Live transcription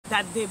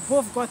that they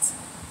both got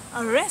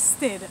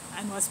arrested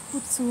and was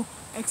put to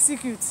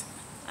execute.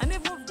 And they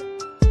both...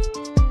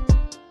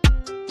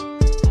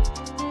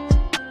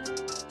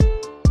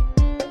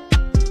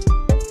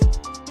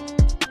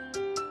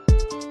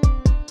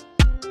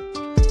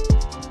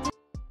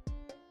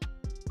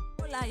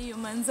 Hola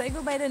Humans, I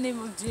go by the name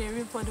of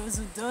Jerry for those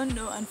who don't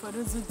know, and for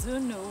those who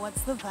do know,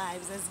 what's the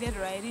vibes? Let's get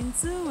right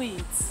into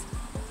it.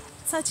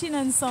 Touching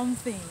on some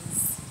things.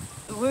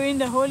 We're in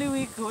the Holy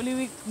Week. Holy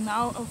Week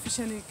now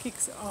officially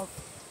kicks off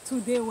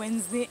today,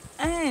 Wednesday,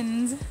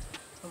 and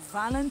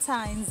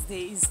Valentine's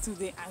Day is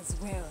today as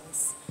well.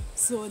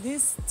 So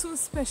these two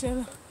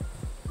special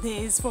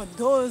days for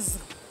those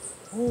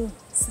who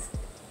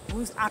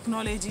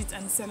acknowledge it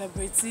and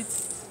celebrate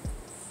it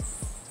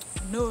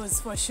knows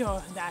for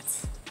sure that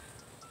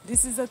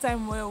this is a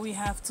time where we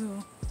have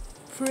to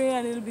pray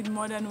a little bit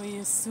more than we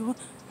used to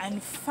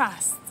and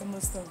fast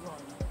most of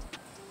all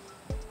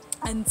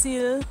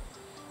until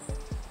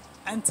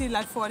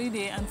that 40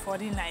 day and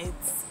 40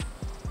 nights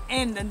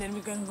end, and then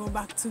we can go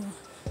back to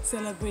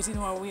celebrating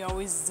what we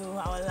always do,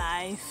 our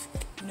life.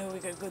 You know, we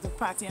can go to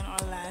party and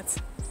all that.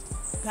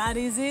 That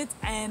is it.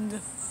 And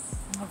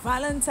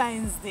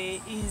Valentine's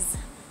Day is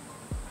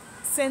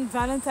St.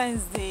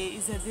 Valentine's Day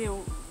is a day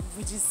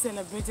which is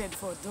celebrated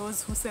for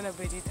those who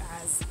celebrate it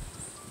as.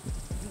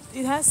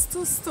 It has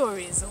two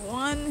stories.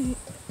 One,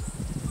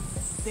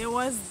 there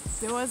was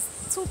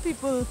two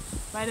people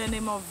by the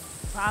name of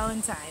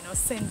Valentine or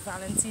Saint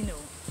Valentino,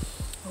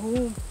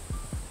 who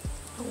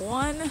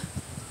one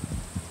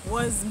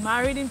was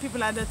married in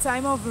people at the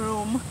time of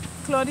Rome.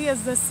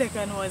 Claudius II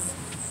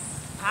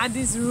had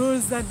these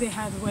rules that they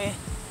had where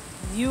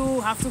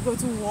you have to go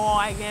to war,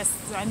 I guess,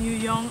 when you're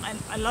young, and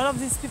a lot of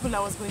these people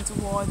that was going to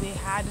war, they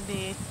had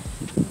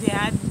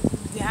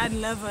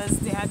lovers,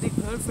 they had a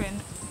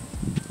girlfriend,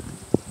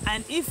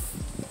 and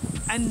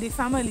the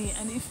family,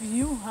 and if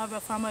you have a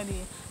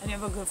family and you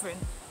have a girlfriend,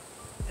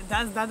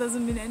 that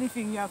doesn't mean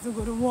anything. You have to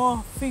go to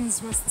war. Things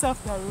were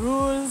tough. The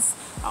rules,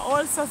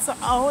 all sorts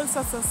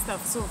of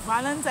stuff. So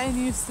Valentine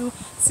used to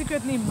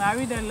secretly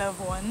marry their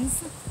loved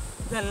ones,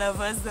 the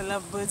lovers, the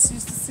lovebirds. He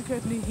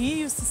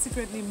used to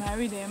secretly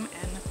marry them,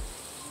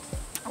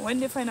 and when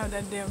they find out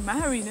that they're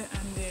married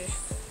and they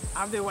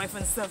have their wife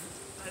and stuff,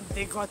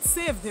 they got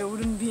saved. They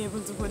wouldn't be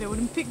able to go. They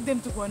wouldn't pick them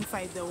to go and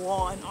fight the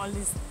war and all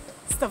this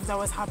stuff that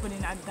was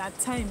happening at that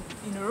time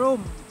in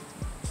Rome.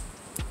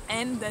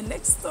 And the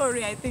next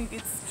story, I think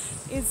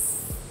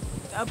it's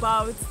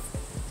about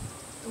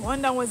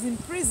one that was in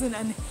prison,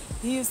 and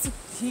he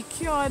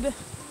cured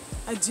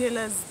a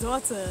jailer's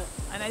daughter,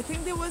 and I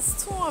think there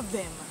was two of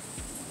them.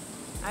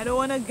 I don't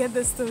want to get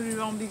the story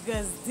wrong,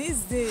 because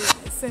this day,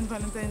 St.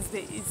 Valentine's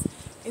Day,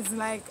 is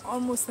like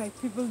almost like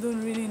people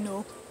don't really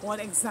know what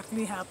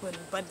exactly happened,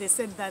 but they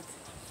said that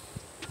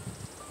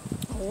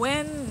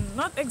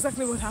not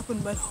exactly what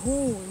happened, but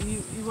who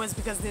he was,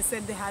 because they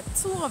said they had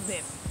two of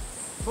them.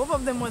 Both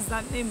of them was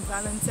that name,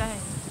 Valentine.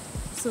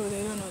 So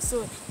they don't know.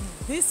 So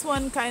this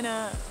one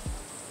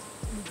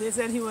they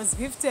said he was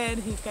gifted.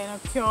 He kind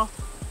of cured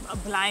a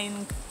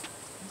blind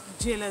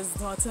jailer's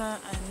daughter,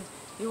 and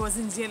he was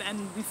in jail.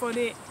 And before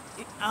they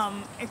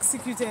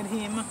executed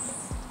him,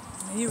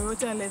 he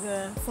wrote a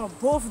letter for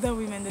both the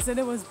women. They said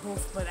it was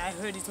both, but I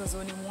heard it was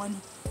only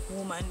one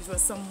woman. It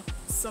was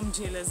some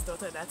jailer's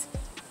daughter that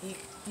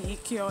he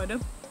cured.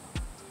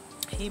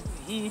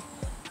 He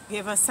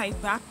gave her sight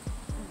back.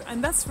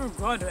 And that's through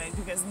God, right?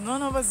 Because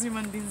none of us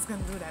human beings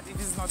can do that. It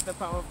is not the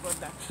power of God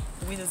that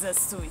wills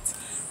us to it.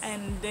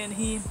 And then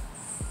he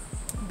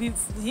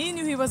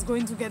knew he was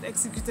going to get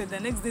executed the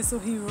next day, so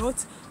he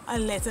wrote a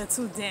letter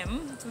to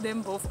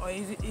them both, or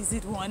is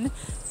it one?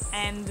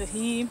 And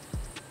he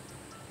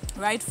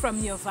write from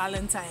your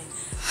Valentine.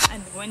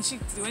 And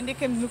when they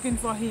came looking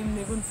for him,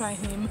 they couldn't find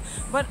him.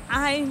 But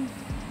I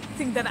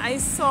think that I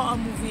saw a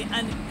movie,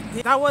 and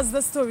that was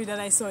the story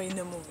that I saw in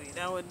the movie.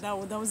 That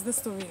was the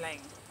storyline.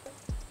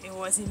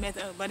 He met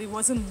her, but it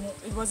wasn't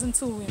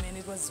two women.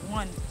 It was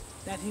one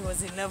that he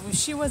was in love with.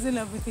 She was in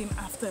love with him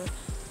after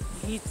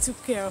he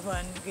took care of her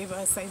and gave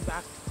her sight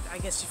back. I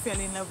guess she fell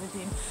in love with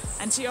him,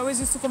 and she always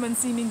used to come and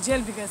see him in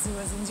jail because he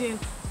was in jail.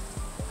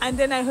 And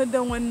then I heard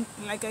the one,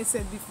 like I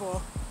said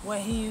before, where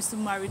he used to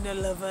marry the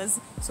lovers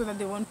so that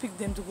they won't pick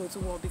them to go to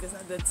war, because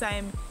at the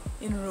time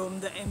in Rome,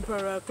 the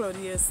Emperor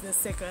Claudius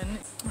II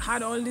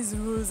had all these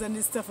rules and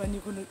this stuff, and you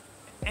could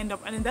end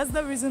up, and that's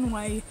the reason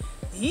why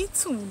he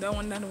too, the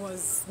one that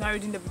was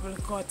married in the people,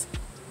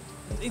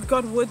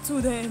 got word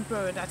to the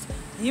emperor that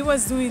he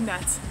was doing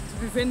that to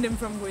prevent them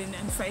from going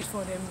and fight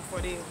for them for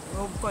the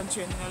Rome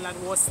country and all that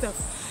war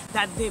stuff,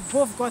 that they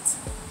both got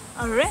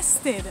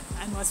arrested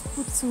and was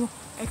put to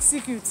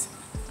execute,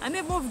 and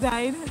they both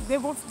died. They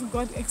both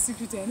got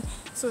executed.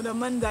 So the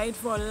man died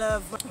for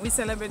love. We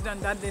celebrate on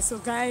that day. So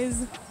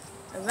guys,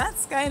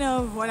 that's kind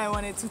of what I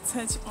wanted to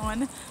touch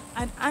on.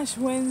 And Ash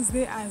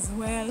Wednesday as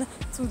well.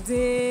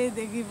 Today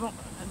they give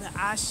the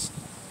ash.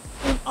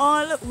 In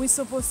all, we're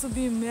supposed to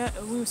be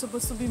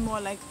more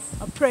like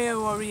a prayer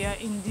warrior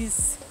in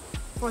this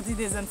 40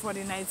 days and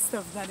 40 nights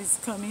stuff that is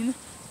coming.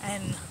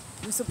 And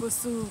we're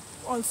supposed to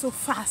also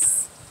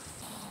fast.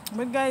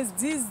 But guys,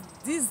 these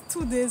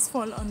 2 days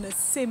fall on the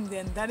same day,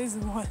 and that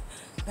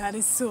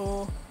is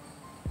so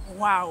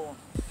wow.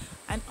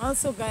 And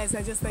also guys,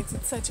 I just like to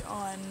touch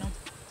on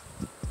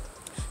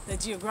the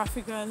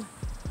geographical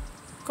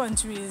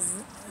countries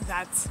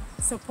that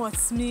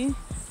supports me.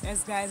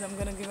 Yes guys, I'm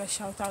gonna give a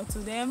shout out to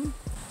them.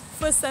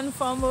 First and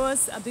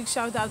foremost, a big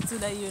shout out to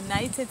the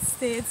United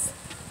States.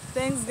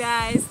 Thanks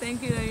guys,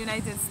 thank you the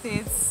United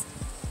States.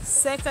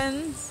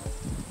 Second,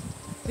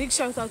 big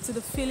shout out to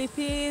the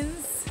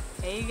Philippines.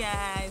 Hey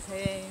guys,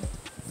 hey.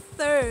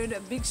 Third, a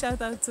big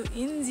shout out to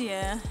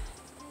India.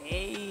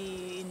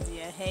 Hey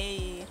India,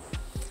 hey.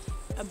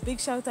 A big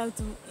shout out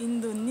to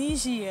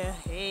Indonesia.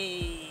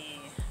 Hey,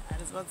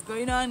 that's what's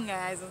going on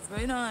guys, what's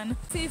going on.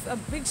 Fifth, a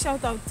big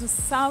shout out to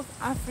South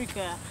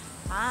Africa.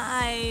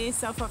 Hi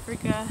South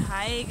Africa,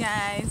 hi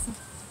guys.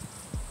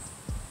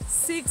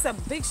 Six, a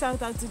big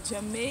shout out to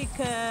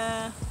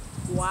Jamaica.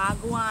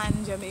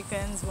 Wagwan,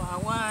 Jamaicans,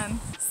 wagwan.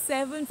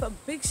 Seventh, a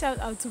big shout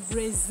out to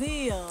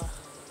Brazil.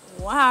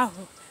 Wow,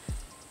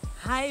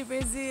 hi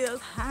Brazil,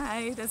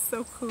 hi, that's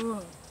so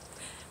cool.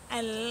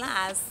 And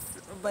last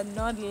but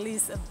not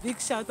least, a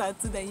big shout out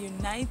to the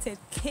United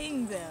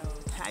Kingdom.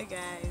 Hi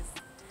guys,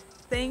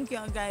 thank you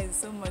guys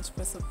so much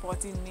for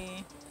supporting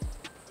me.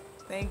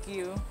 Thank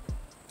you,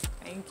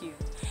 thank you.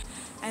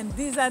 And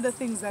these are the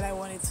things that I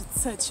wanted to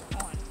touch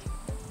on.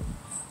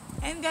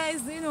 And guys,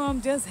 I'm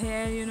just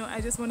here,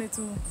 I just wanted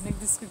to make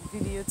this quick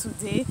video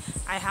today.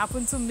 I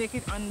happen to make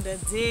it on the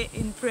day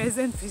in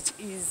present, which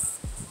is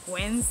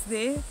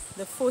Wednesday,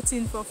 the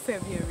 14th of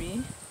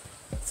February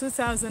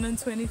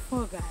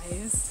 2024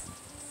 guys.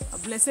 A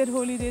blessed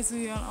holy day to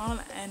you all,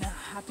 and a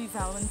happy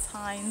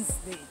Valentine's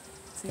Day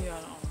to you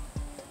all.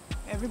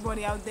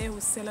 Everybody out there who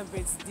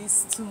celebrates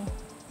these 2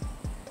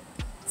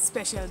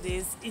 special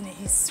days in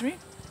history.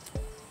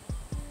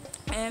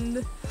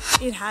 And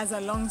it has a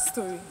long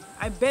story.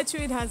 I bet you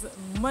it has a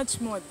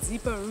much more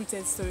deeper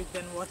rooted story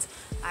than what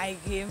I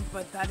gave,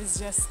 but that is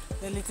just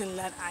the little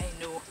that I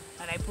know,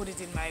 and I put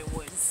it in my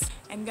words.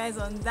 And guys,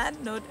 on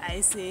that note,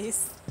 I say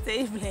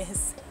stay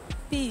blessed,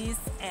 peace,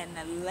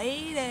 and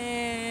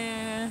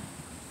later.